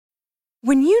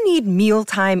When you need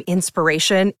mealtime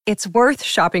inspiration, it's worth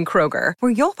shopping Kroger,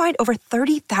 where you'll find over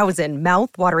 30,000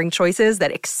 mouth-watering choices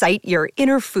that excite your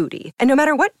inner foodie. And no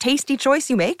matter what tasty choice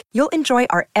you make, you'll enjoy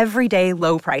our everyday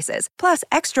low prices, plus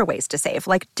extra ways to save,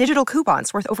 like digital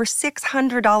coupons worth over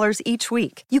 $600 each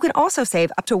week. You can also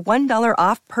save up to $1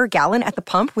 off per gallon at the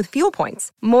pump with fuel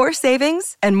points. More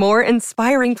savings and more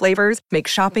inspiring flavors make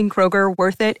shopping Kroger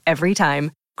worth it every time.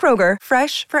 Kroger,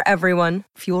 fresh for everyone.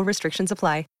 Fuel restrictions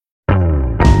apply.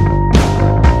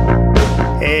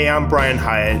 Hey, I'm Brian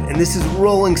Hyatt, and this is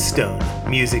Rolling Stone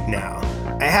Music Now.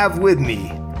 I have with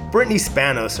me Brittany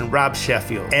Spanos and Rob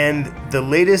Sheffield, and the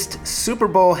latest Super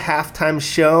Bowl halftime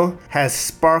show has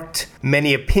sparked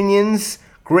many opinions.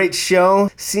 Great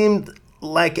show. Seemed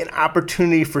like an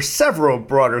opportunity for several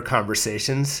broader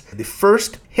conversations. The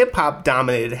first hip-hop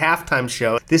dominated halftime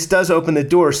show. This does open the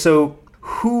door, so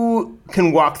who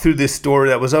can walk through this door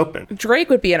that was open? Drake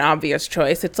would be an obvious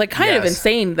choice. It's like kind of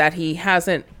insane that he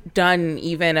hasn't done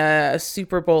even a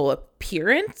Super Bowl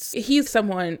appearance. He's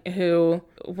someone who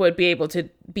would be able to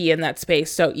be in that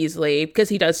space so easily because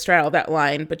he does straddle that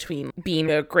line between being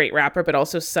a great rapper but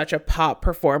also such a pop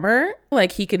performer.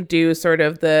 Like he can do sort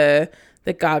of the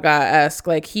Gaga-esque,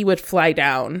 like he would fly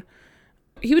down.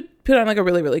 He would put on like a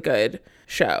really, really good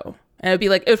show. And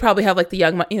it would probably have like the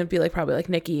young, it would be like probably like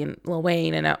Nicki and Lil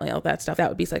Wayne and all that stuff. That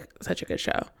would be like such a good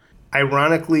show.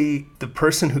 Ironically, the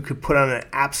person who could put on an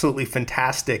absolutely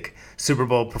fantastic Super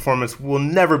Bowl performance will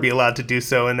never be allowed to do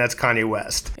so, and that's Kanye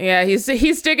West. Yeah, he's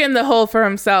digging the hole for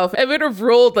himself. It would have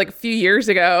ruled like a few years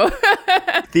ago.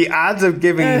 The odds of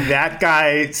giving that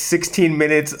guy 16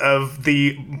 minutes of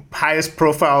the highest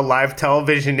profile live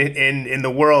television in the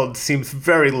world seems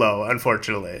very low,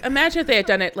 unfortunately. Imagine if they had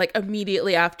done it like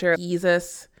immediately after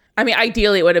Jesus. I mean,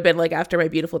 ideally it would have been like after My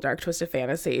Beautiful Dark Twisted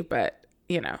Fantasy, but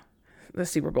you know, the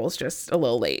Super Bowl's just a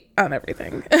little late on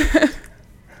everything.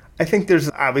 I think there's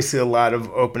obviously a lot of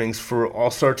openings for all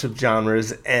sorts of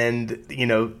genres, and, you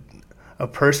know, a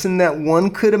person that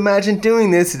one could imagine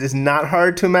doing this, it is not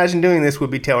hard to imagine doing this,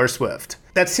 would be Taylor Swift.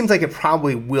 That seems like it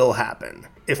probably will happen.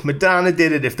 If Madonna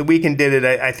did it, if The Weeknd did it,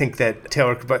 I think that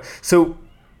Taylor could. So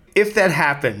if that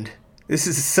happened, this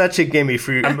is such a gimme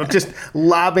for you. I'm just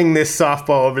lobbing this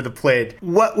softball over the plate.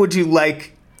 What would you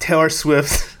like Taylor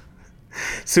Swift's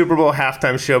Super Bowl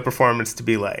halftime show performance to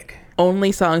be like?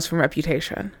 Only songs from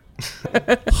Reputation.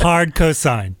 Hard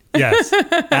cosign. Yes,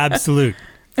 absolute.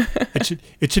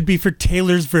 It should be for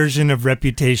Taylor's version of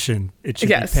Reputation. It should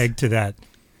be pegged to that.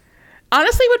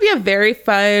 Honestly, it would be a very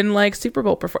fun like Super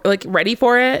Bowl performance. Like Ready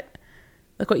for It,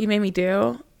 like What You Made Me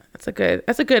Do. That's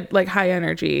a good like high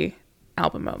energy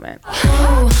album moment.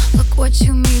 Oh, look what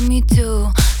you made me do.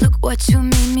 Look what you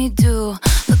made me do.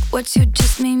 Look what you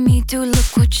just made me do.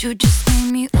 Look what you just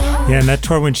made me. Oh. Yeah, and that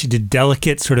tour when she did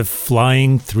Delicate, sort of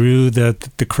flying through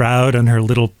the crowd on her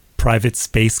little private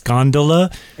space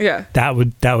gondola. Yeah, that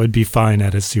would be fine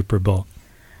at a Super Bowl.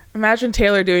 Imagine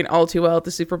Taylor doing All Too Well at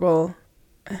the Super Bowl.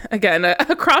 Again, a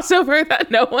crossover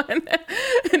that no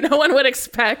one would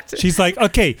expect. She's like,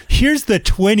 okay, here's the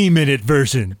 20-minute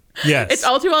version. Yes. It's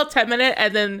All Too Well 10-minute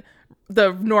and then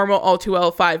the normal All Too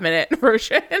Well 5-minute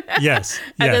version. Yes.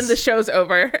 And then the show's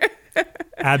over.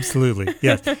 Absolutely.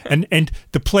 Yes. And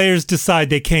the players decide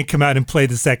they can't come out and play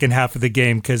the second half of the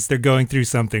game because they're going through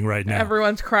something right now.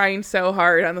 Everyone's crying so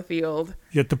hard on the field.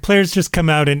 Yet the players just come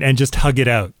out and just hug it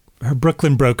out. Her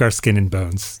Brooklyn broke our skin and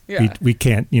bones. Yeah. We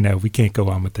can't go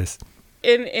on with this.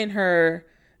 In her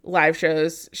live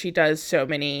shows, she does so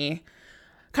many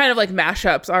kind of like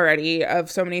mashups already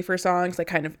of so many of her songs, like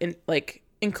kind of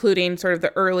including sort of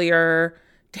the earlier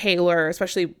Taylor,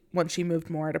 especially once she moved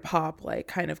more to pop, like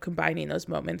kind of combining those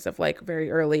moments of like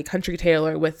very early country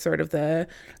Taylor with sort of the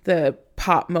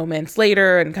pop moments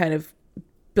later and kind of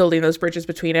building those bridges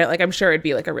between it. Like I'm sure it'd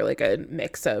be like a really good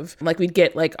mix of like we'd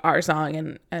get like our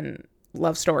song and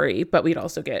Love Story, but we'd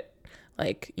also get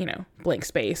like, you know, Blank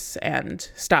Space and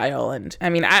Style. And I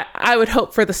mean, I would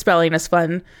hope for the Spelling is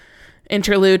Fun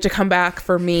interlude to come back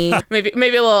for me. maybe a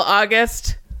little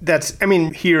August.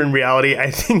 Here in reality, I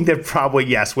think that probably,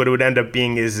 yes, what it would end up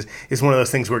being is one of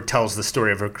those things where it tells the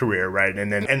story of her career, right?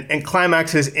 And then and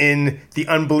climaxes in the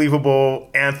unbelievable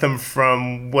anthem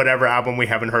from whatever album we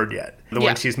haven't heard yet. The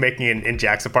one she's making in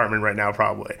Jack's apartment right now,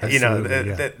 probably.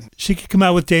 Absolutely, she could come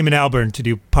out with Damon Albarn to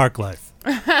do Park Life.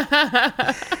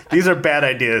 These are bad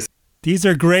ideas. These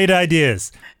are great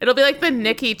ideas. It'll be like the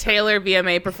Nicki Taylor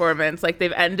VMA performance. Like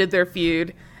they've ended their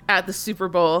feud at the Super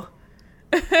Bowl.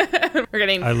 We're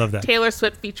getting I love that. Taylor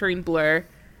Swift featuring Blur,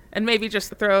 and maybe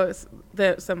just throw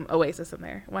some Oasis in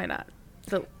there. Why not?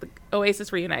 The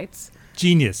Oasis reunites.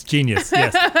 Genius,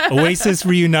 yes. Oasis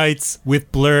reunites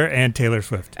with Blur and Taylor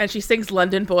Swift. And she sings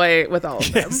London Boy with all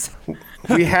of them.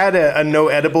 We had a no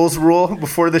edibles rule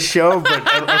before the show,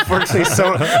 but unfortunately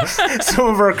some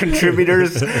of our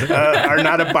contributors are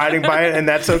not abiding by it, and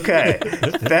that's okay.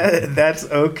 That's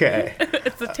okay.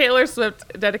 It's a Taylor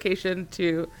Swift dedication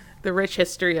to the rich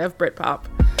history of Britpop.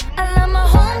 I love my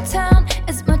hometown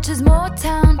as much as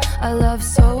Motown. I love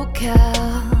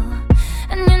SoCal.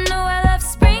 And you know I love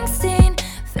Springsteen.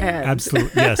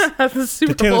 Absolutely, yes.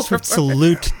 The Taylor Swift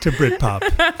salute to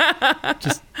Britpop.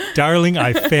 Just, darling,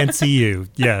 I fancy you.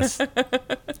 Yes.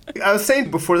 I was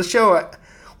saying before the show,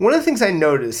 one of the things I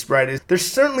noticed, right, is there's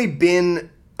certainly been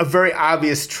a very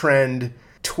obvious trend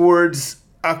towards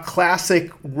a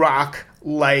classic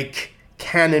rock-like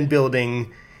canon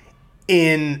building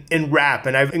in rap,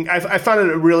 and I found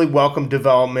it a really welcome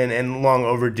development and long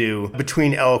overdue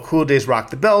between LL Cool J's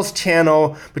Rock the Bells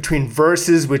channel, between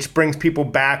Verses, which brings people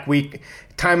back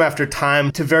time after time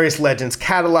to various legends'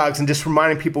 catalogs and just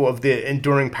reminding people of the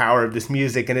enduring power of this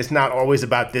music. And it's not always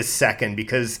about this second,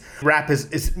 because rap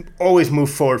is always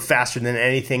moved forward faster than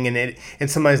anything, and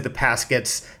sometimes the past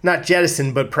gets not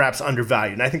jettisoned but perhaps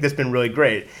undervalued. And I think that's been really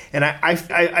great. And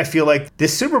I feel like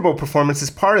this Super Bowl performance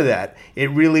is part of that. It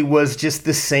really was just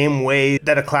the same way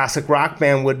that a classic rock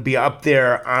band would be up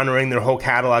there honoring their whole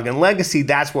catalog and legacy.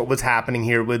 That's what was happening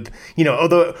here with,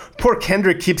 although poor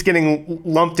Kendrick keeps getting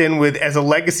lumped in with as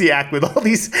a legacy act with all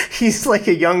these, he's like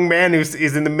a young man who's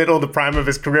in the middle of the prime of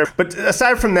his career. But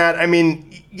aside from that, I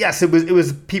mean, yes, it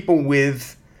was people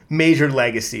with major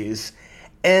legacies.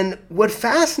 And what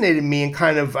fascinated me and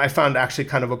I found actually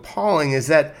kind of appalling is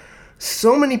that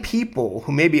so many people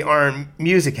who maybe aren't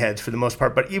music heads for the most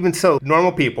part, but even so,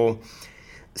 normal people,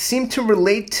 seem to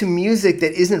relate to music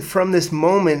that isn't from this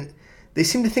moment. They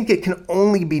seem to think it can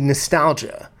only be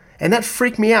nostalgia. And that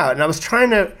freaked me out. And I was trying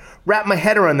to wrap my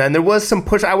head around that. And there was some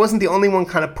push. I wasn't the only one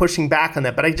kind of pushing back on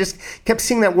that, but I just kept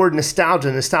seeing that word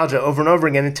nostalgia over and over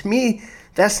again. And to me,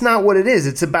 that's not what it is.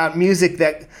 It's about music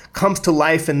that comes to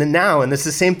life in the now. And it's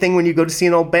the same thing when you go to see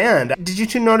an old band. Did you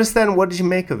two notice that, and what did you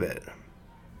make of it?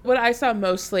 What I saw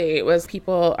mostly was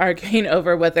people arguing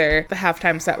over whether the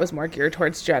halftime set was more geared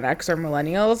towards Gen X or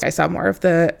millennials. I saw more of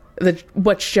the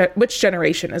which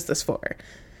generation is this for?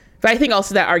 But I think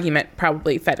also that argument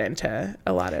probably fed into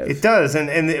a lot of... It does.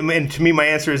 And to me, my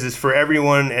answer is for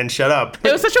everyone and shut up.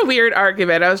 It was such a weird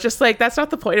argument. I was just like, that's not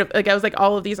the point of... I was like,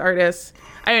 all of these artists...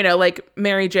 I don't know, like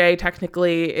Mary J.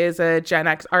 technically is a Gen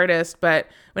X artist, but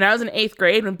when I was in 8th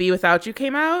grade, when Be Without You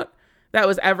came out, that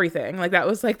was everything. Like, that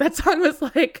was like... That song was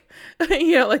like...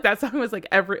 that song was like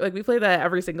every... Like, we played that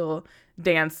every single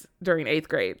dance during 8th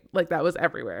grade. Like, that was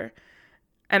everywhere.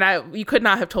 And you could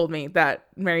not have told me that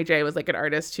Mary J. was like an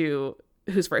artist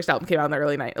whose first album came out in the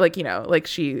early 90s. Like, like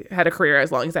she had a career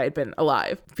as long as I had been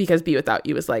alive, because Be Without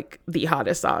You was like the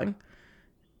hottest song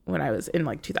when I was in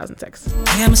like 2006.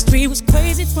 Chemistry was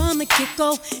crazy from the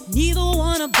get-go. Neither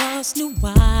one of us knew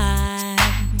why.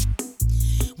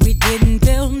 We didn't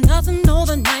build nothing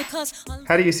overnight.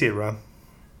 How do you see it, Rob?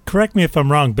 Correct me if I'm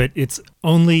wrong, but it's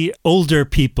only older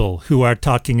people who are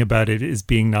talking about it as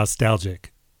being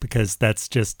nostalgic, because that's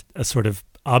just a sort of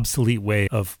obsolete way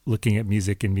of looking at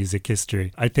music and music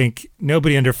history. I think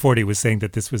nobody under 40 was saying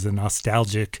that this was a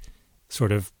nostalgic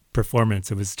sort of performance.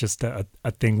 It was just a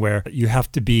thing where you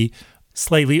have to be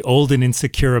slightly old and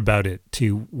insecure about it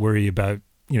to worry about,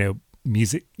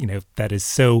 music, that is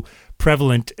so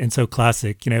prevalent and so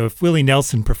classic. If Willie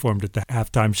Nelson performed at the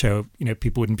halftime show,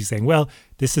 people wouldn't be saying, well,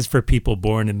 this is for people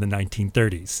born in the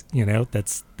 1930s.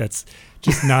 That's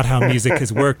just not how music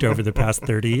has worked over the past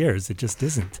 30 years. It just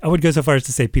isn't. I would go so far as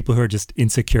to say people who are just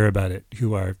insecure about it,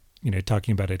 who are,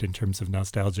 talking about it in terms of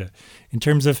nostalgia. In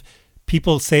terms of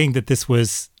people saying that this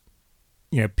was,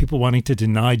 people wanting to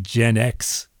deny Gen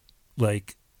X,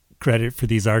 like, credit for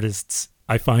these artists,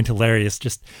 I find hilarious.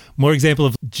 Just more example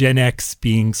of Gen X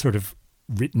being sort of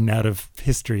written out of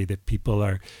history, that people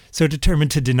are so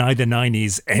determined to deny the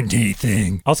 90s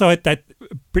anything. Also,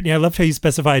 Brittany, I loved how you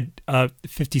specified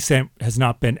 50 Cent has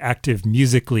not been active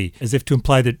musically, as if to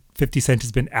imply that 50 Cent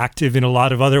has been active in a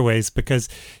lot of other ways, because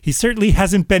he certainly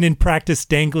hasn't been in practice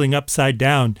dangling upside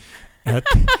down.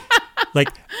 Like,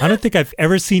 I don't think I've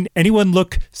ever seen anyone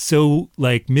look so,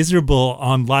 like, miserable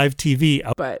on live TV.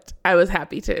 But I was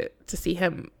happy to see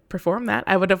him perform that.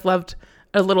 I would have loved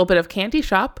a little bit of Candy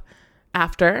Shop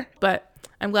after, but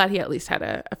I'm glad he at least had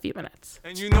a few minutes.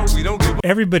 And we don't give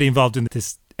Everybody involved in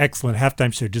this excellent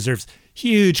halftime show deserves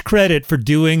huge credit for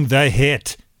doing the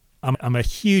hit. I'm a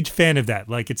huge fan of that.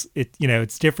 Like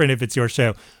it's different if it's your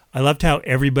show. I loved how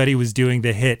everybody was doing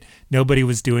the hit. Nobody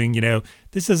was doing,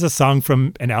 this is a song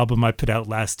from an album I put out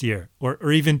last year,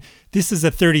 or even this is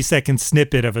a 30-second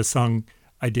snippet of a song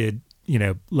I did,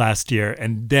 last year,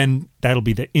 and then that'll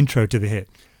be the intro to the hit.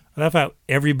 I love how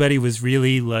everybody was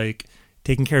really like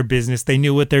taking care of business. They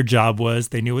knew what their job was.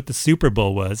 They knew what the Super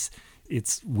Bowl was.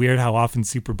 It's weird how often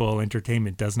Super Bowl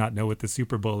entertainment does not know what the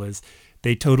Super Bowl is.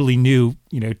 They totally knew,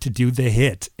 to do the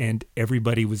hit, and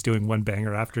everybody was doing one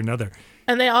banger after another.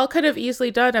 And they all could have easily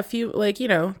done a few,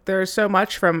 there's so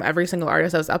much from every single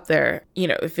artist that was up there.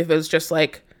 If it was just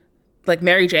like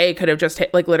Mary J could have just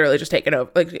literally just taken over.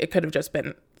 Like it could have just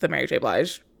been the Mary J.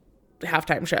 Blige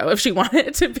halftime show if she wanted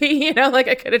it to be,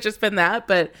 it could have just been that.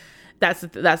 But that's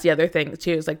the other thing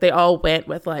too, is like they all went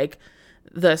with like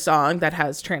the song that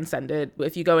has transcended.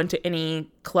 If you go into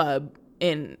any club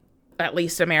in at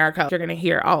least America, you're going to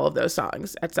hear all of those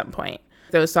songs at some point.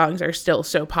 Those songs are still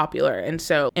so popular and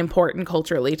so important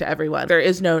culturally to everyone. There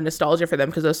is no nostalgia for them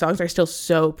because those songs are still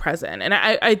so present. And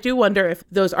I do wonder if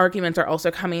those arguments are also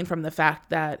coming from the fact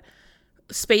that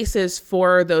spaces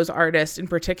for those artists in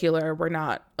particular were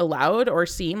not allowed or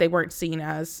seen. They weren't seen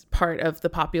as part of the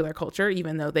popular culture,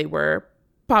 even though they were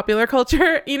popular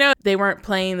culture. They weren't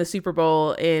playing the Super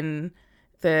Bowl in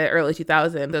the early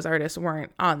 2000s. Those artists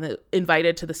weren't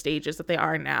invited to the stages that they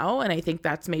are now. And I think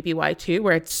that's maybe why too,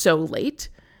 where it's so late.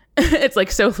 It's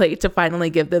like so late to finally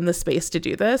give them the space to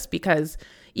do this, because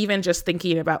even just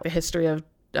thinking about the history of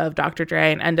Dr.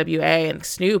 Dre and NWA and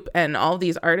Snoop and all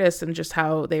these artists, and just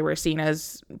how they were seen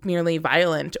as merely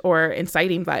violent or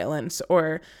inciting violence,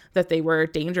 or that they were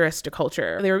dangerous to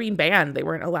culture. They were being banned. They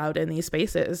weren't allowed in these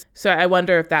spaces. So I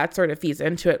wonder if that sort of feeds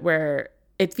into it, where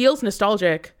it feels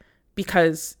nostalgic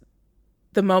because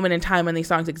the moment in time when these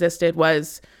songs existed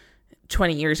was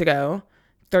 20 years ago,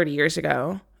 30 years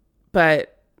ago,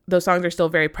 but those songs are still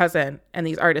very present, and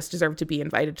these artists deserve to be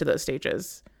invited to those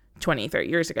stages 20, 30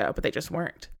 years ago, but they just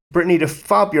weren't. Brittany, to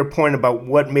follow up your point about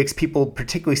what makes people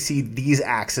particularly see these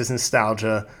acts as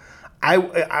nostalgia,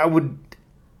 I would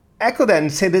echo that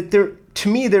and say that to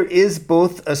me, there is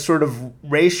both a sort of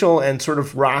racial and sort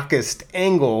of rockist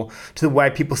angle to why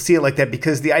people see it like that,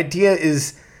 because the idea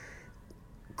is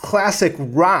classic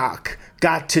rock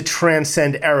got to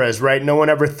transcend eras, right? No one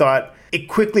ever thought. It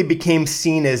quickly became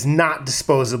seen as not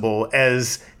disposable,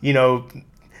 as,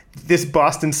 this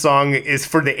Boston song is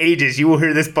for the ages. You will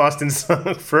hear this Boston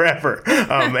song forever.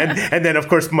 And then, of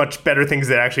course, much better things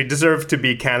that actually deserve to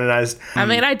be canonized. I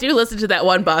mean, I do listen to that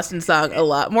one Boston song a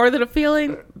lot more than A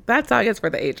Feeling. That song is for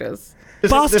the ages.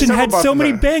 Boston had so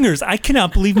many bangers. I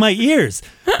cannot believe my ears.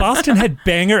 Boston had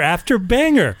banger after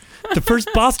banger. The first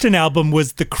Boston album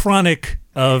was The Chronic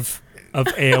of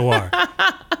AOR.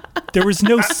 There was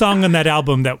no song on that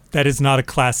album that is not a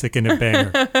classic and a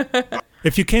banger.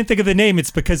 If you can't think of the name,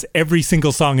 it's because every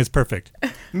single song is perfect.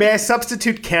 May I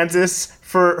substitute Kansas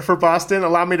for Boston?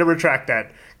 Allow me to retract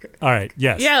that. All right,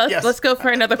 yes. Yeah, let's go for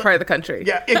another part of the country.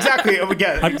 Yeah, exactly.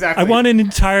 Yeah, exactly. I want an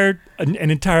entire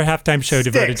halftime show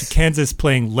devoted to Kansas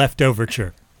playing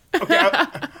Leftoverture. Okay,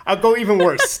 I'll go even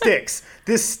worse. Styx.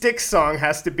 This Styx song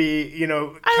has to be,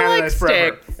 canonized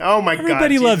forever. Styx. Oh my God.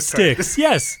 Everybody loves Styx.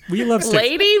 Yes, we love Styx.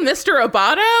 Lady, Mr.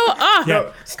 Roboto? Oh,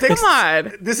 no, Styx, come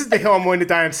on. This is the hill I'm willing to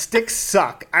die on. Styx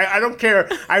suck. I don't care.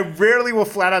 I rarely will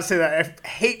flat out say that. I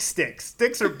hate Styx.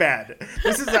 Styx are bad.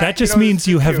 That just means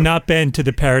you have not been to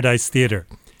the Paradise Theater.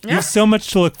 Yeah. You have so much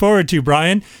to look forward to,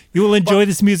 Brian. You will enjoy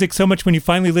this music so much when you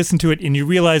finally listen to it and you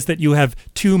realize that you have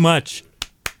too much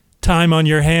time on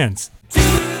your hands.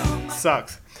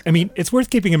 Sucks. I mean, it's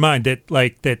worth keeping in mind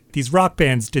that these rock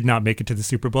bands did not make it to the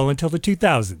Super Bowl until the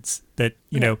 2000s. That,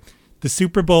 the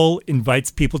Super Bowl invites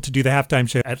people to do the halftime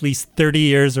show at least 30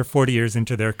 years or 40 years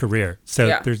into their career.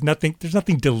 So there's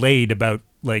nothing delayed about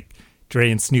like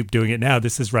Dre and Snoop doing it now.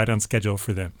 This is right on schedule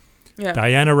for them. Yeah.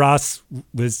 Diana Ross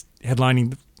was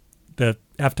headlining the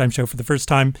halftime show for the first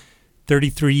time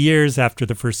 33 years after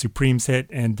the first Supremes hit,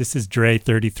 and this is Dre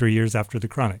 33 years after The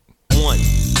Chronic. 1,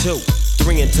 2,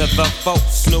 3 into the 4.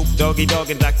 Snoop Doggy Dogg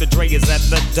and Dr. Dre is at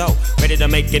the door, ready to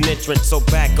make an entrance, so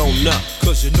back on up,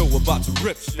 cause you know we're about to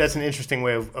rip. That's an interesting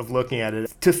way of looking at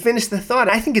it. To finish the thought,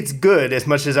 I think it's good, as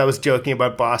much as I was joking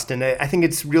about Boston, I think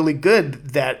it's really good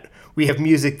that we have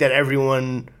music that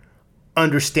everyone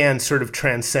understands sort of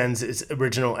transcends its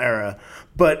original era.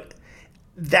 But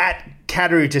that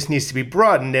category just needs to be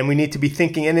broadened, and we need to be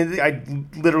thinking, and I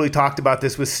literally talked about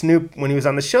this with Snoop when he was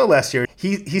on the show last year.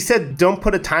 He said, don't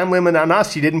put a time limit on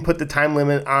us. You didn't put the time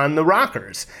limit on the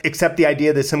rockers. Except the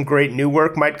idea that some great new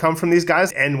work might come from these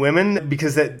guys and women,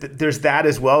 because there's that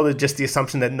as well. Just the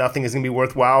assumption that nothing is going to be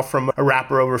worthwhile from a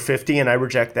rapper over 50, and I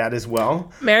reject that as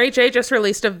well. Mary J. just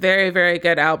released a very, very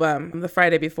good album the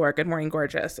Friday before, Good Morning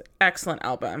Gorgeous. Excellent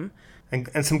album.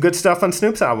 And some good stuff on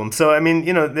Snoop's album. So, I mean,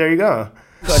 there you go.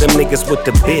 Cut them niggas with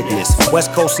the business.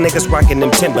 West Coast niggas rocking them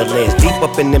Timberlands. Deep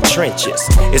up in them trenches.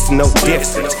 It's no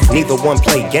difference. Neither one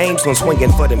play games when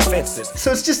swinging for them fences.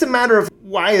 So it's just a matter of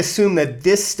why assume that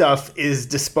this stuff is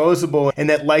disposable and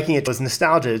that liking it was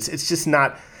nostalgia. It's just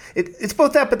not. It's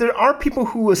both that, but there are people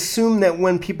who assume that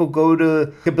when people go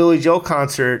to a Billy Joel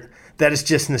concert, that it's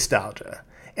just nostalgia.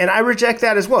 And I reject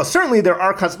that as well. Certainly there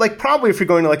are concerts, like probably if you're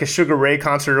going to like a Sugar Ray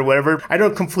concert or whatever, I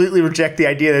don't completely reject the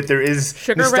idea that there is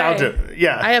Sugar nostalgia. Ray.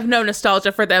 Yeah. I have no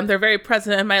nostalgia for them. They're very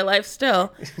present in my life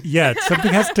still. Yeah,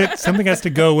 something has to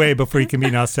go away before you can be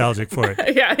nostalgic for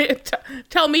it. Yeah,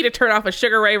 tell me to turn off a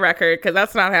Sugar Ray record, because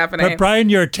that's not happening. But Brian,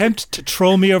 your attempt to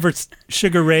troll me over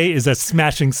Sugar Ray is a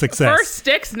smashing success. First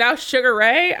Styx, now Sugar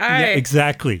Ray? Yeah,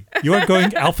 exactly. You are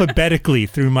going alphabetically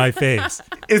through my face.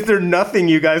 Is there nothing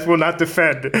you guys will not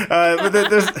defend? But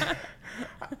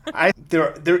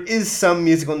there is some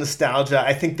musical nostalgia.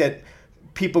 I think that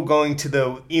people going to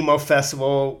the emo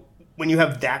festival, when you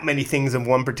have that many things of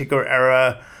one particular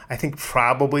era, I think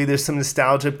probably there's some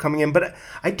nostalgia coming in. But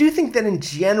I do think that in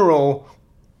general,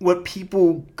 what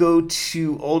people go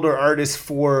to older artists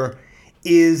for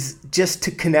is just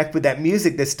to connect with that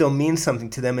music that still means something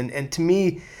to them. And to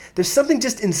me, there's something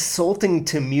just insulting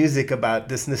to music about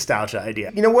this nostalgia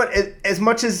idea. You know what? As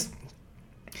much as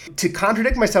to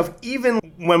contradict myself, even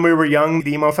when we were young,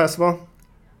 the emo festival.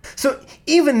 So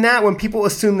even that, when people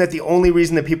assume that the only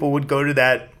reason that people would go to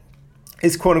that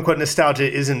is quote unquote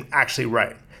nostalgia, isn't actually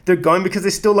right. They're going because they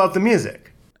still love the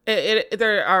music.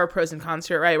 There are pros and cons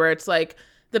to it, right? Where it's like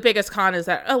the biggest con is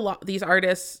that a lot these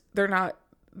artists,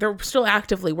 they're still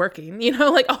actively working.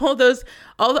 Like all the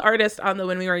artists on the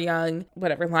When We Were Young,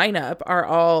 whatever lineup, are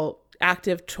all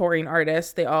active touring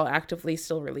artists. They all actively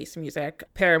still release music.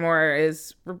 Paramore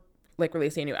is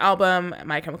releasing a new album.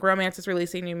 My Chemical Romance is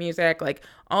releasing new music. Like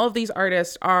all of these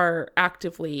artists are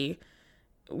actively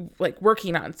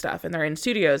working on stuff, and they're in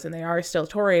studios, and they are still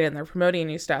touring, and they're promoting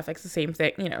new stuff. It's the same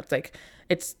thing. But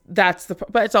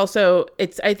it's also,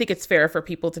 I think it's fair for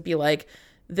people to be like,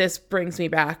 this brings me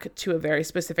back to a very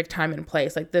specific time and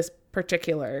place. Like this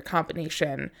particular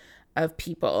combination of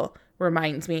people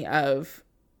reminds me of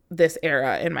this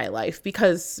era in my life,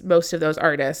 because most of those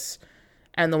artists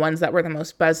and the ones that were the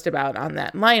most buzzed about on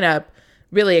that lineup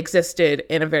really existed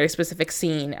in a very specific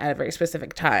scene at a very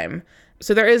specific time.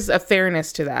 So there is a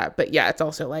fairness to that. But yeah, it's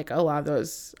also like a lot of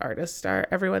those artists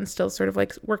everyone's still sort of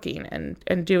like working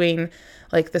and doing,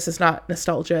 like, this is not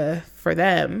nostalgia for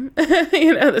them.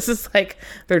 This is like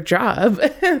their job.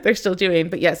 They're still doing.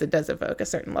 But yes, it does evoke a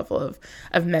certain level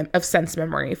of sense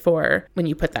memory for when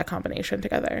you put that combination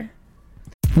together.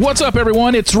 What's up,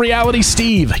 everyone? It's Reality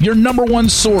Steve, your number one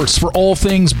source for all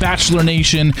things Bachelor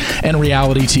Nation and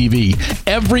reality TV.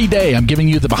 Every day, I'm giving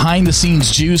you the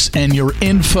behind-the-scenes juice and your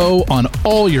info on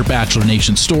all your Bachelor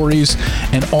Nation stories,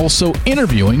 and also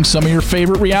interviewing some of your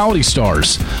favorite reality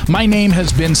stars. My name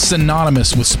has been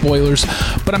synonymous with spoilers,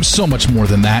 but I'm so much more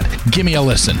than that. Give me a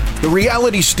listen. The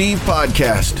Reality Steve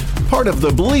Podcast, part of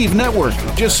the Believe Network.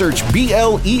 Just search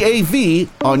BLEAV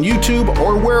on YouTube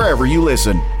or wherever you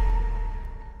listen.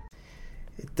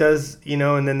 Does,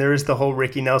 and then there is the whole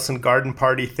Ricky Nelson garden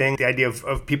party thing, the idea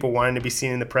of people wanting to be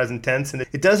seen in the present tense. And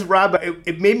it does, Rob,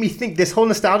 it made me think, this whole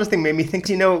nostalgia thing made me think,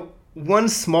 one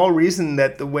small reason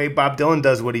that the way Bob Dylan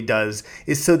does what he does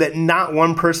is so that not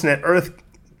one person at Earth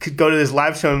could go to this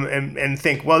live show and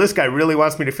think, well, this guy really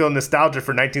wants me to feel nostalgia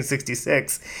for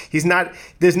 1966.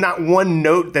 There's not one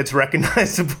note that's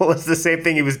recognizable as the same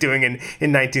thing he was doing in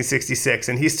 1966.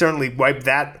 And he certainly wiped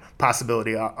that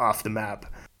possibility off the map.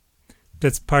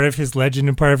 That's part of his legend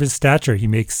and part of his stature. He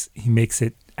makes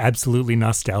it absolutely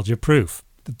nostalgia proof.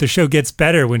 The show gets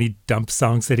better when he dumps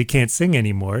songs that he can't sing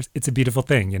anymore. It's a beautiful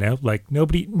thing, Like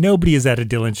nobody is at a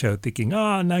Dylan show thinking,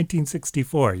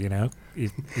 1964,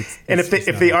 And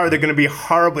if they are, they're going to be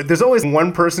horrible. There's always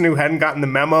one person who hadn't gotten the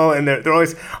memo, and they're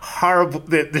always horrible.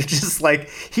 They're just like,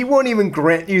 he won't even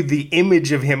grant you the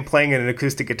image of him playing an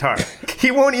acoustic guitar.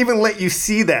 He won't even let you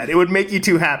see that. It would make you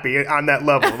too happy on that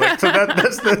level. So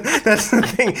that's the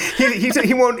thing.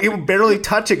 He will barely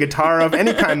touch a guitar of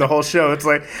any kind the whole show. It's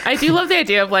like, I do love the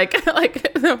idea of like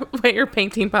the way you're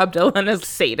painting Bob Dylan as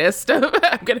sadist.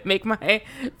 I'm gonna make my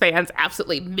fans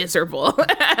absolutely miserable.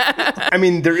 I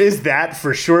mean, there is that. that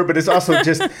for sure, but it's also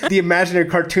just the imaginary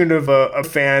cartoon of a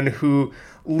fan who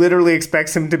literally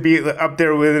expects him to be up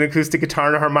there with an acoustic guitar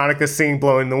and a harmonica singing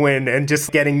Blowing the Wind and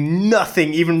just getting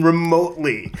nothing even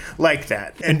remotely like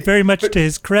that. And very much to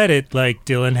his credit, like,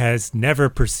 Dylan has never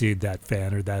pursued that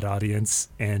fan or that audience.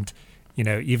 And, you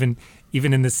know, even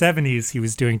in the 70s, he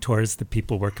was doing tours that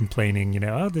people were complaining, you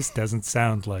know, oh, this doesn't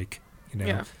sound like, you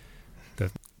know,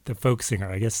 the folk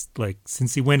singer. I guess, like,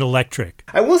 since he went electric.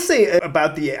 I will say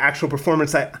about the actual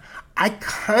performance, I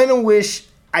kind of wish,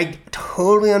 I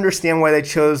totally understand why they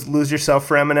chose Lose Yourself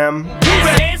for Eminem.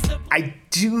 I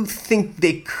do think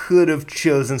they could have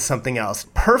chosen something else.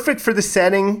 Perfect for the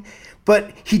setting,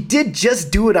 but he did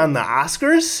just do it on the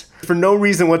Oscars for no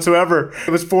reason whatsoever.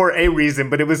 It was for a reason,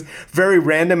 but it was very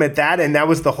random at that, and that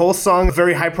was the whole song, a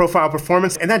very high-profile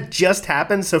performance, and that just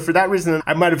happened. So for that reason,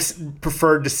 I might have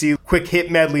preferred to see quick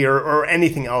hit medley or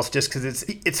anything else, just because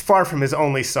it's far from his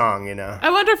only song, you know. I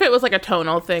wonder if it was like a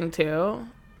tonal thing too.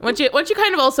 Once you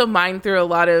kind of also mine through a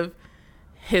lot of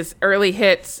his early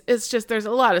hits, it's just there's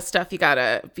a lot of stuff you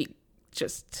gotta be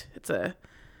just, it's a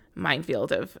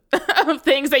minefield of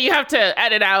things that you have to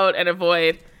edit out and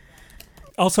avoid.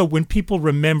 Also, when people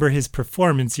remember his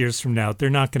performance years from now, they're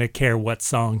not going to care what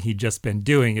song he'd just been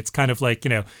doing. It's kind of like, you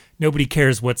know, nobody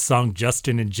cares what song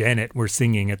Justin and Janet were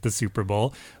singing at the Super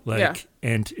Bowl.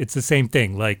 And it's the same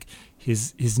thing. Like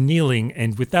his kneeling,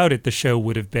 and without it, the show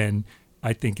would have been,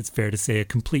 I think it's fair to say, a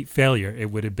complete failure.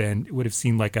 It would have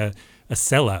seemed like a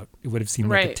sellout. It would have seemed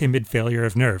like a timid failure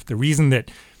of nerve. The reason that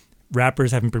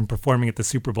rappers haven't been performing at the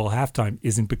Super Bowl halftime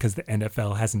isn't because the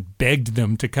NFL hasn't begged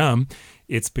them to come.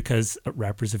 It's because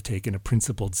rappers have taken a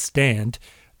principled stand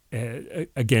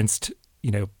against,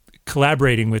 you know,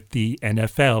 collaborating with the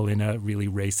NFL in a really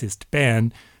racist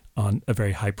ban on a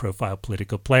very high-profile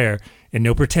political player, and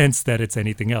no pretense that it's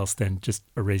anything else than just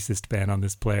a racist ban on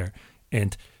this player.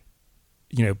 And,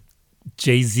 you know,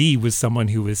 Jay-Z was someone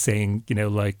who was saying, you know,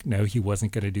 like, no, he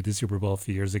wasn't going to do the Super Bowl a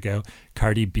few years ago.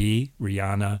 Cardi B,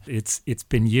 Rihanna, it's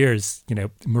been years. You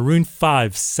know, Maroon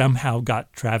 5 somehow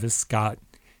got Travis Scott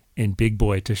and Big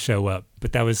Boy to show up.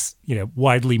 But that was, you know,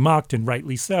 widely mocked, and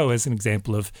rightly so, as an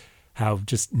example of how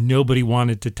just nobody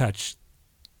wanted to touch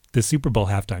the Super Bowl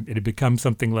halftime. It had become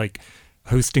something like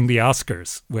hosting the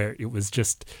Oscars, where it was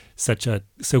just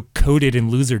so coated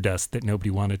in loser dust that nobody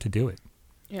wanted to do it.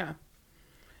 Yeah.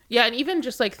 Yeah, and even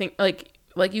just like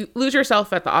like you Lose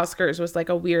Yourself at the Oscars was like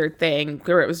a weird thing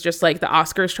where it was just like the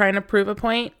Oscars trying to prove a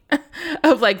point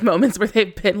of like moments where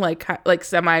they've been like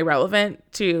semi-relevant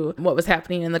to what was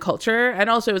happening in the culture. And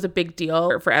also it was a big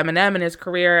deal for Eminem in his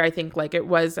career. I think like it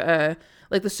was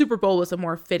like the Super Bowl was a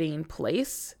more fitting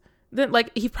place. Then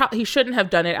like he shouldn't have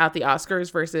done it at the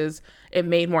Oscars, versus it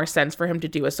made more sense for him to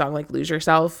do a song like Lose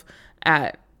Yourself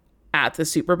at the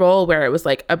Super Bowl, where it was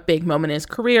like a big moment in his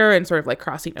career and sort of like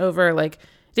crossing over. Like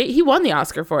he won the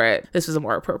Oscar for it. This was a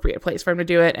more appropriate place for him to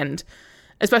do it, and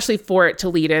especially for it to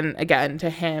lead in again to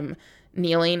him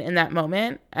kneeling in that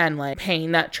moment and like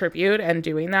paying that tribute and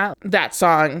doing that. That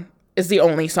song is the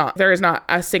only song. There is not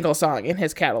a single song in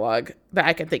his catalog that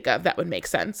I can think of that would make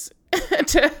sense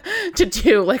to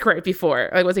do like right before.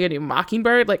 Like, was he gonna do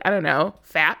Mockingbird? Like, I don't know,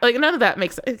 Fat. Like, none of that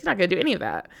makes sense. He's not gonna do any of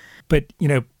that. But, you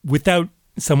know, without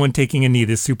someone taking a knee,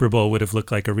 the Super Bowl would have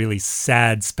looked like a really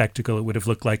sad spectacle. It would have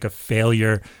looked like a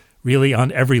failure, really,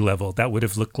 on every level. That would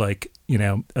have looked like, you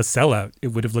know, a sellout. It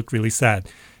would have looked really sad.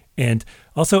 And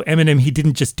also Eminem, he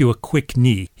didn't just do a quick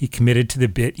knee. He committed to the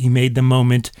bit. He made the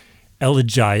moment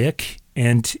elegiac,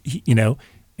 and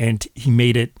he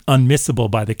made it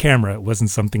unmissable by the camera. It wasn't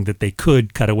something that they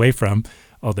could cut away from,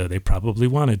 although they probably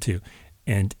wanted to.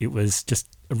 And it was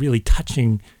just a really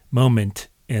touching moment.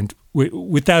 And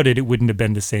without it, it wouldn't have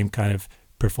been the same kind of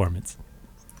performance.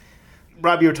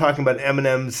 Rob, you were talking about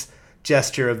Eminem's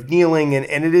gesture of kneeling,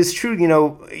 and it is true, you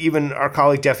know, even our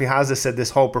colleague Jeffrey Haza said this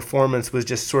whole performance was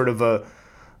just sort of a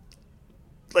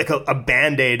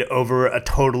Band-Aid over a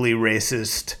totally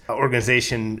racist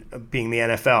organization being the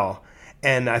NFL.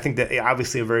 And I think that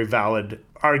obviously a very valid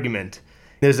argument.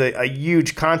 There's a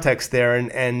huge context there,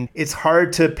 and it's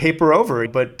hard to paper over,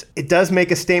 but it does make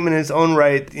a statement in its own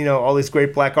right. You know, all these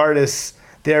great black artists,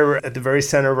 they're at the very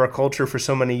center of our culture for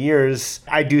so many years.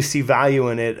 I do see value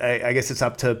in it. I guess it's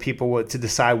up to people to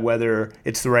decide whether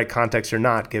it's the right context or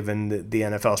not, given the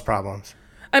NFL's problems.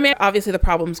 I mean, obviously the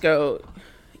problems go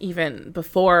even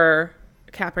before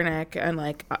Kaepernick, and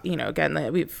like, you know,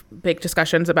 again, we've big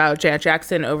discussions about Janet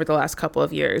Jackson over the last couple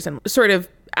of years, and sort of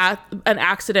at an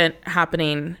accident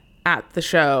happening at the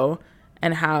show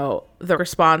and how the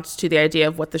response to the idea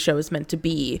of what the show is meant to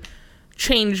be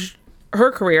changed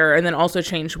her career, and then also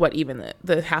changed what even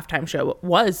the halftime show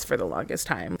was for the longest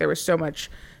time. There was so much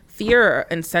fear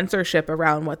and censorship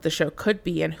around what the show could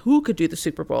be and who could do the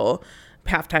Super Bowl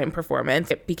halftime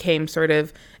performance. It became sort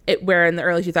of where in the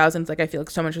early 2000s, like I feel like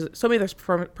so many of those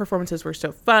performances were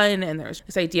so fun, and there was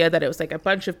this idea that it was like a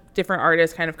bunch of different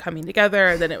artists kind of coming together,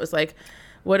 and then it was like,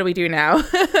 what do we do now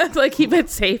to like keep it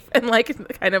safe and like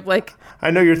kind of like.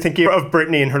 I know you're thinking of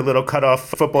Britney in her little cutoff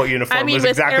football uniform. I mean, was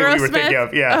with exactly Aerosmith, what you were thinking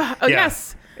of. Yeah.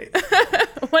 Yes.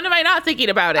 When am I not thinking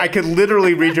about it? I could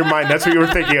literally read your mind. That's what you were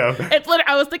thinking of.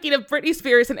 I was thinking of Britney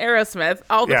Spears and Aerosmith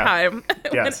all the time.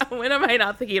 Yes. when am I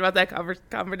not thinking about that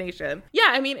combination? Yeah,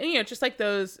 I mean, just like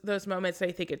those moments,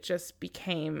 I think it just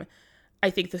became,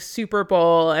 I think the Super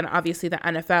Bowl and obviously the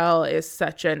NFL is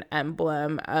such an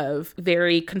emblem of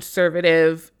very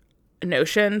conservative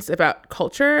notions about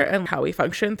culture and how we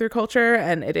function through culture.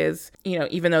 And it is,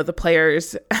 even though the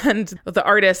players and the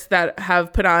artists that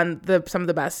have put on some of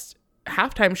the best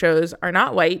halftime shows are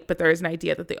not white, but there is an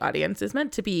idea that the audience is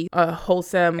meant to be a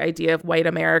wholesome idea of white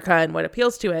America and what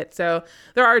appeals to it. So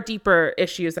there are deeper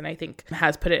issues, and I think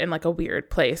has put it in like a weird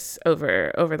place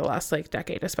over the last like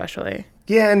decade, especially.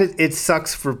 Yeah, and it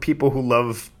sucks for people who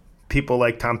love people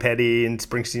like Tom Petty and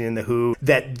Springsteen and The Who,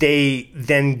 that they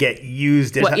then get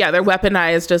used as... they're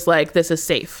weaponized as like, this is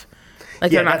safe.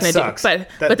 Like they're not going to do...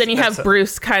 But then you have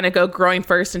Bruce kind of go groin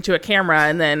first into a camera,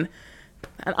 and then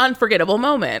an unforgettable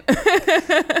moment.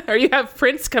 Or you have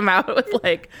Prince come out with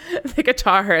like the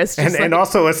guitar and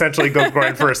also essentially go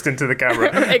groin first into the camera.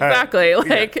 Exactly.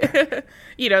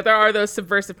 There are those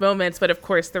subversive moments, but of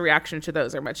course the reaction to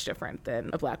those are much different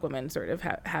than a Black woman sort of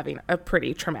having a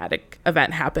pretty traumatic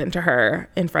event happen to her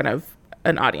in front of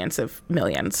an audience of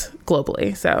millions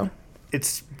globally. So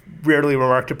it's rarely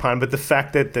remarked upon, but the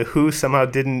fact that The Who somehow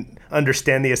didn't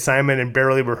understand the assignment and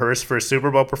barely rehearsed for a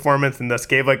Super Bowl performance, and thus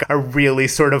gave like a really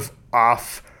sort of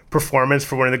off performance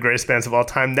for one of the greatest bands of all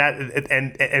time,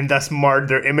 and thus marred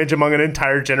their image among an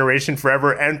entire generation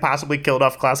forever, and possibly killed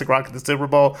off classic rock at the Super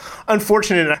Bowl.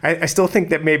 Unfortunate. I still think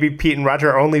that maybe Pete and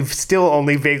Roger are only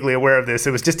vaguely aware of this.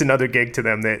 It was just another gig to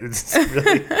them. It's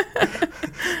really...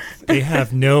 They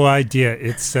have no idea.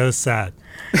 It's so sad.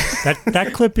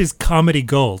 That clip is comedy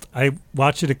gold. I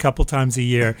watch it a couple times a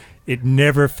year. It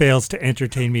never fails to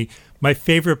entertain me. My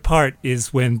favorite part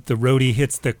is when the roadie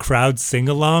hits the crowd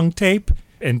sing-along tape,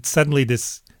 and suddenly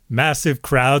this massive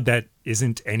crowd that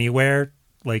isn't anywhere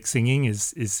like singing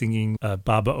is singing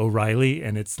Baba O'Reilly,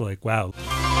 and it's like, wow.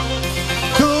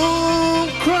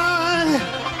 Don't cry,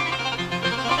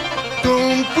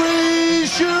 don't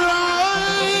raise your eye.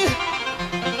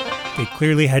 They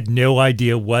clearly had no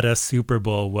idea what a Super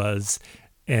Bowl was,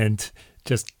 and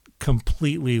just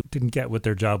completely didn't get what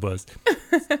their job was.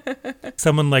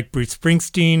 Someone like Bruce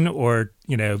Springsteen or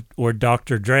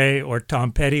Dr. Dre or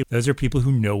Tom Petty, those are people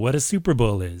who know what a Super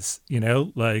Bowl is.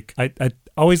 Like I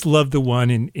always loved the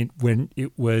one when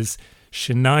it was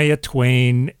Shania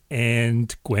Twain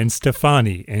and Gwen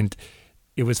Stefani. And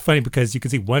it was funny because you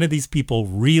could see one of these people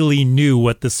really knew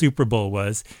what the Super Bowl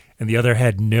was and the other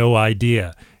had no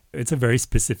idea. It's a very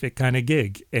specific kind of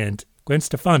gig. And Gwen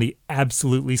Stefani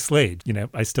absolutely slayed.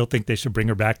 I still think they should bring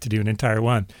her back to do an entire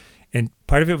one. And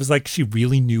part of it was like she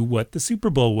really knew what the Super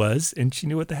Bowl was, and she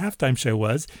knew what the halftime show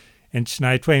was. And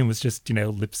Shania Twain was just,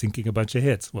 lip syncing a bunch of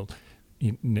hits. Well,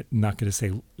 not going to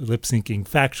say lip syncing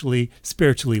factually,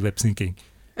 spiritually lip syncing.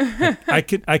 I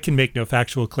can make no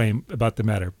factual claim about the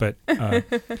matter, but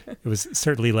it was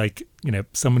certainly like,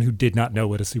 someone who did not know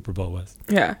what a Super Bowl was.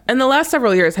 Yeah. And the last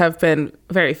several years have been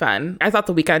very fun. I thought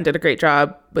The Weeknd did a great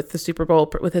job with his Super Bowl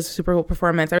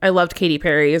performance. I loved Katy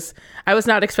Perry's. I was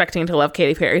not expecting to love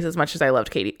Katy Perry's as much as I loved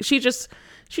Katy. She just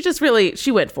really, she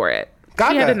went for it.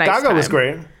 Gaga, she had a nice Gaga time. Was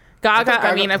great. Gaga,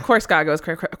 I mean, of course Gaga was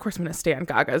great. Of course I'm going to stand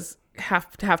Gaga's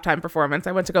halftime performance.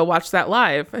 I went to go watch that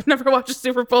live. I've never watched a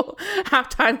Super Bowl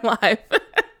halftime live.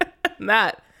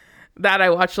 that I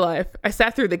watched live. I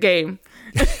sat through the game.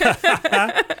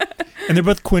 And they're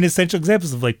both quintessential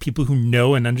examples of like people who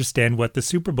know and understand what the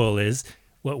Super Bowl is,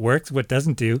 what works, what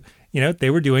doesn't do. They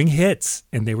were doing hits,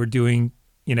 and they were doing,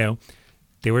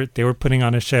 they were putting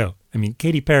on a show. I mean,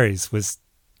 Katy Perry's was,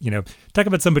 talk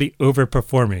about somebody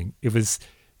overperforming. It was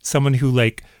someone who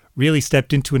like really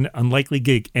stepped into an unlikely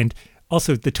gig, and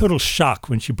also the total shock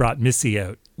when she brought Missy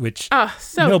out, which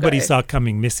nobody saw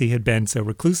coming. Missy had been so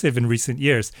reclusive in recent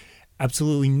years.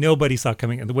 Absolutely nobody saw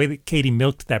coming. And the way that Katy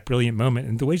milked that brilliant moment,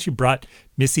 and the way she brought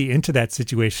Missy into that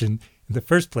situation in the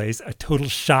first place, a total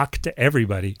shock to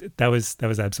everybody. That was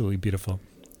absolutely beautiful.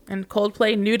 And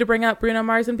Coldplay knew to bring out Bruno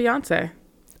Mars and Beyonce.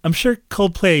 I'm sure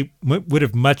Coldplay would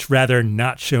have much rather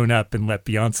not shown up and let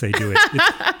Beyonce do it.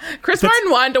 Chris Martin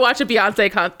wanted to watch a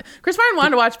Beyonce Chris Martin wanted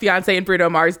to watch Beyonce and Bruno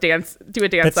Mars do a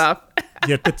dance off.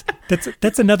 Yeah,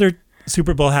 that's another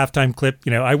Super Bowl halftime clip,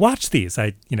 I watch these.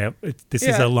 This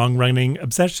is a long running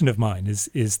obsession of mine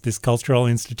is this cultural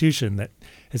institution that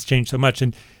has changed so much.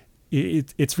 And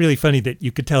it's really funny that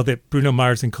you could tell that Bruno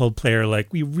Mars and Coldplay are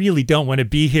like, we really don't want to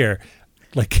be here.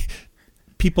 Like,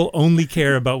 people only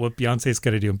care about what Beyonce's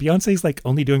going to do. And Beyonce's like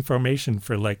only doing Formation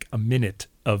for like a minute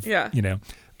of,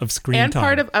 of screen and time.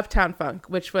 Part of Uptown Funk,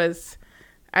 which was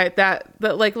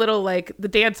the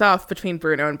dance off between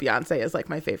Bruno and Beyonce is like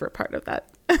my favorite part of that.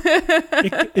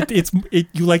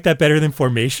 You like that better than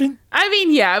Formation? I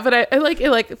mean, yeah, but I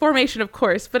like Formation, of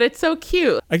course, but it's so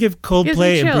cute. I give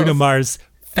Coldplay and Bruno Mars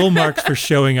full marks for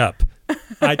showing up.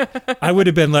 I would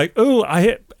have been like, oh,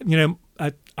 I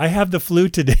have the flu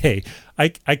today.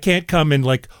 I can't come and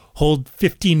like hold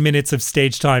 15 minutes of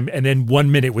stage time and then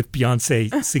 1 minute with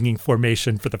Beyonce singing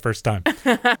Formation for the first time.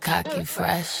 Cocky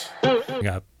fresh.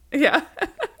 Yeah.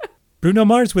 Bruno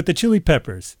Mars with the Chili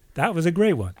Peppers. That was a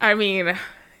great one. I mean,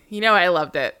 I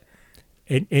loved it.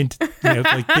 And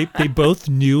like they both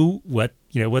knew what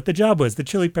the job was. The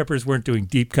Chili Peppers weren't doing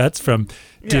deep cuts from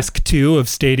disc 2 of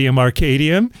Stadium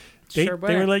Arcadium. They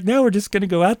were like, no, we're just going to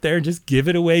go out there and just give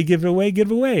it away.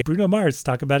 Bruno Mars,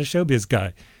 talk about a showbiz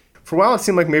guy. For a while, it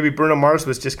seemed like maybe Bruno Mars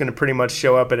was just going to pretty much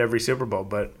show up at every Super Bowl,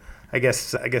 but I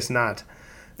guess not.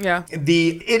 Yeah. It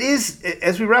is,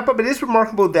 as we wrap up, it is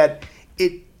remarkable that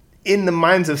it, in the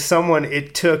minds of someone,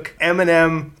 it took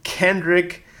Eminem,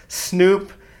 Kendrick,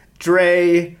 Snoop,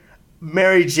 Dre,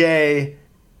 Mary J,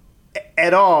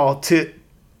 et al. to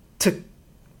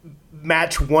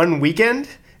match one weekend.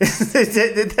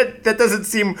 that doesn't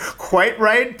seem quite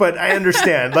right, but I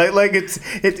understand. Like it's.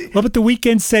 Well, but the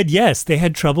Weeknd said yes. They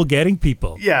had trouble getting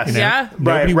people. Yes. Yeah.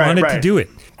 Nobody wanted to do it.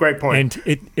 Great point.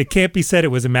 And it can't be said it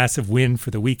was a massive win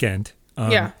for the Weeknd.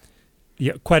 Yeah.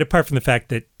 Quite apart from the fact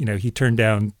that he turned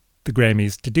down the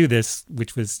Grammys to do this,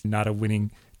 which was not a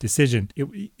winning decision.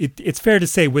 It's fair to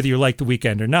say whether you like the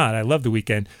Weeknd or not. I love the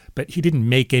Weeknd, but he didn't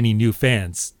make any new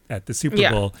fans at the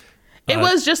Super Bowl. It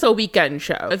was just a weekend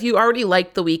show. If you already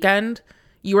liked The Weeknd,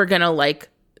 you were going to like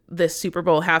this Super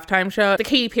Bowl halftime show. The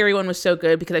Katy Perry one was so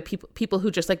good because people who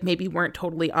just like maybe weren't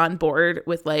totally on board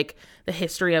with like the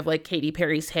history of like Katy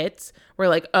Perry's hits were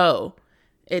like, oh,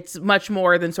 it's much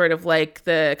more than sort of like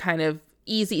the kind of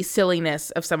easy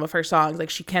silliness of some of her songs. Like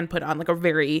she can put on like a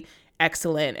very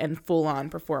excellent and full-on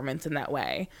performance in that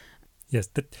way. Yes,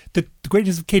 the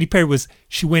greatness of Katy Perry was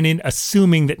she went in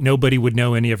assuming that nobody would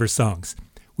know any of her songs,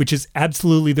 which is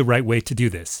absolutely the right way to do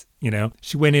this.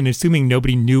 She went in assuming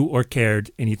nobody knew or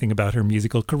cared anything about her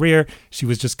musical career. She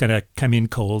was just going to come in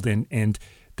cold, and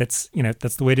that's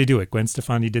the way to do it. Gwen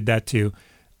Stefani did that too.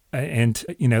 And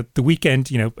the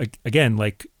Weeknd, again,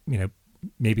 like,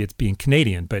 maybe it's being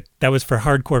Canadian, but that was for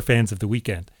hardcore fans of the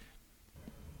Weeknd.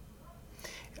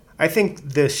 I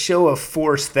think the show of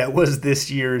force that was this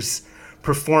year's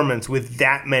performance with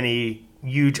that many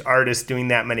huge artists doing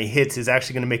that many hits is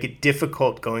actually going to make it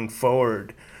difficult going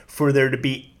forward for there to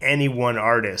be any one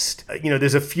artist.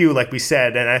 There's a few, like we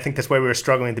said, and I think that's why we were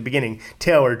struggling at the beginning.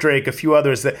 Taylor, Drake, a few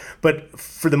others, but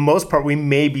for the most part, we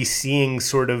may be seeing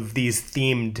sort of these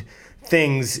themed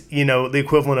things, the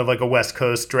equivalent of like a West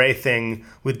Coast Dre thing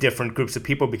with different groups of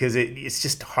people, because it's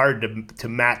just hard to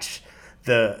match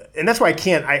and that's why I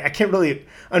can't really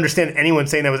understand anyone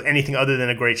saying that was anything other than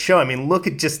a great show. I mean, look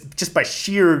at just by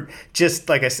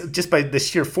the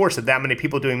sheer force of that many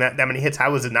people doing that many hits,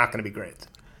 how is it not going to be great?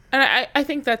 And I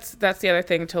think that's the other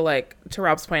thing to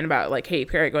Rob's point about like Katy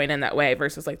Perry going in that way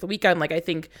versus like The Weeknd. Like I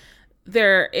think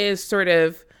there is sort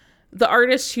of the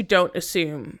artists who don't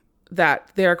assume that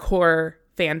their core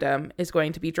fandom is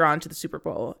going to be drawn to the Super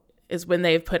Bowl is when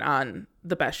they've put on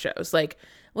the best shows. Like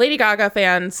Lady Gaga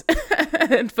fans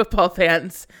and football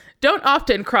fans don't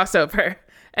often cross over.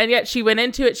 And yet she went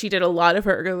into it. She did a lot of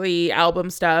her early album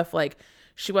stuff. Like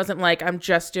she wasn't like, I'm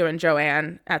just doing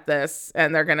Joanne at this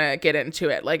and they're going to get into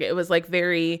it. Like it was like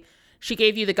she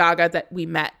gave you the Gaga that we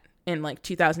met in like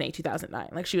 2008, 2009.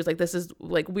 Like she was like, this is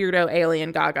like weirdo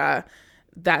alien Gaga.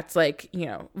 That's like,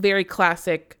 very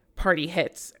classic party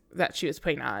hits that she was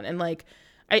putting on. And like,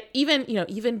 even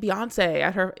Beyonce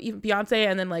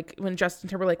and then like when Justin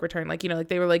Timberlake returned, like, like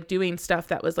they were like doing stuff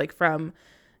that was like from,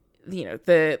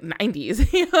 the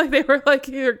 90s, like they were like,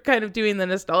 you're kind of doing the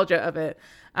nostalgia of it.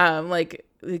 Like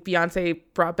Beyonce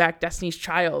brought back Destiny's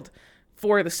Child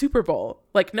for the Super Bowl.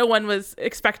 Like no one was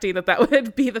expecting that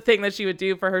would be the thing that she would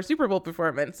do for her Super Bowl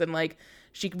performance. And like,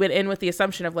 she went in with the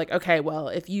assumption of like, okay, well,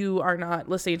 if you are not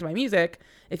listening to my music,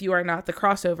 if you are not the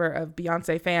crossover of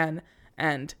Beyonce fan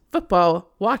and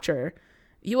football watcher,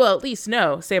 you will at least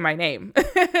know Say My Name.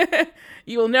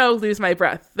 You will know Lose My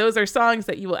Breath. Those are songs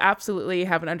that you will absolutely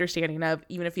have an understanding of,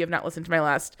 even if you have not listened to my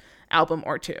last album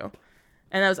or two.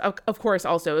 And that was, of course,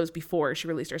 also it was before she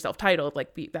released her self-titled.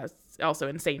 Like, that's also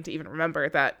insane to even remember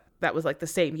that was like the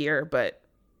same year, but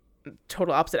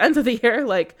total opposite ends of the year.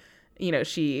 Like, you know,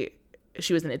 she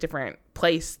was in a different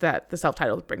place that the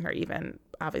self-titled would bring her even,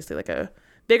 obviously, like a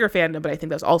bigger fandom. But I think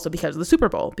that was also because of the Super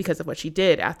Bowl, because of what she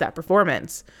did at that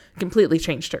performance, completely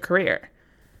changed her career.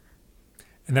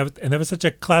 And that was such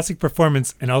a classic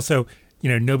performance. And also, you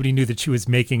know, nobody knew that she was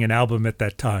making an album at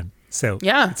that time. So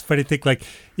yeah, it's funny to think like,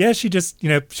 yeah, she just, you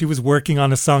know, she was working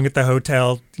on a song at the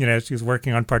hotel, you know, she was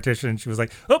working on Partition. She was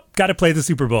like, oh, got to play the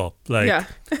Super Bowl. Like,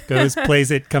 goes,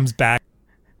 plays it, comes back.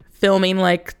 Filming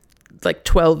like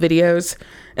 12 videos.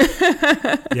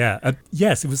 Yeah.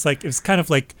 Yes. It was kind of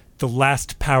like the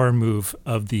last power move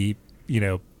of the, you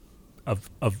know, of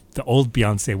the old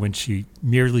Beyonce, when she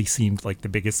merely seemed like the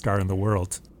biggest star in the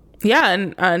world. Yeah.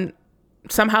 And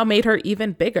somehow made her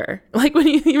even bigger. Like, when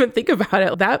you even think about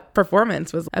it, that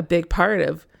performance was a big part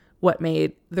of what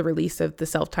made the release of the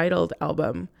self-titled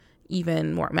album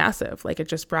even more massive. Like, it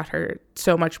just brought her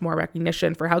so much more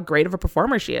recognition for how great of a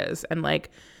performer she is. And like,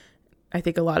 I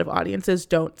think a lot of audiences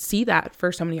don't see that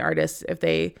for so many artists if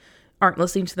they aren't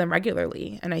listening to them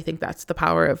regularly. And I think that's the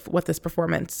power of what this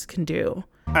performance can do.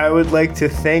 I would like to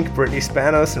thank Brittany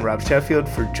Spanos and Rob Sheffield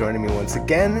for joining me once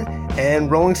again. And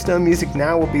Rolling Stone Music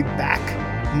Now will be back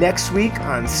next week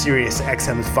on Sirius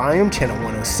XM's Volume, Channel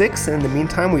 106. And in the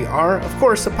meantime, we are, of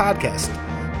course, a podcast.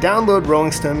 Download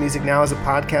Rolling Stone Music Now as a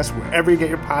podcast wherever you get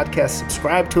your podcasts.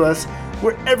 Subscribe to us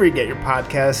wherever you get your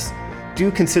podcasts.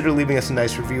 Do consider leaving us a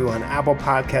nice review on Apple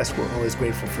Podcasts. We're always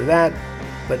grateful for that.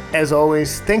 But as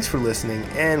always, thanks for listening,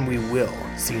 and we will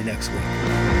see you next week.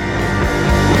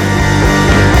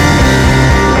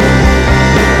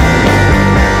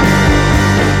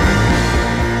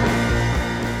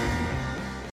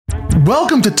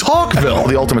 Welcome to Talkville,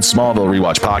 the ultimate Smallville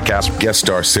rewatch podcast. Guest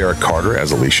star Sarah Carter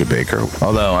as Alicia Baker,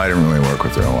 although I didn't really work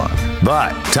with her a lot.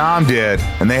 But Tom did,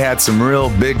 and they had some real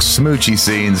big smoochy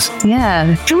scenes.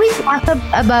 Yeah. Can we talk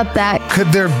about that? Could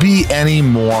there be any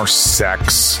more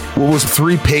sex? What was a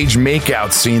 3-page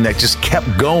makeout scene that just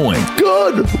kept going?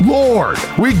 Good Lord.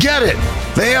 We get it.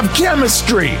 They have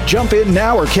chemistry. Jump in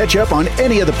now or catch up on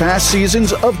any of the past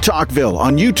seasons of Talkville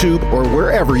on YouTube or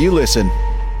wherever you listen.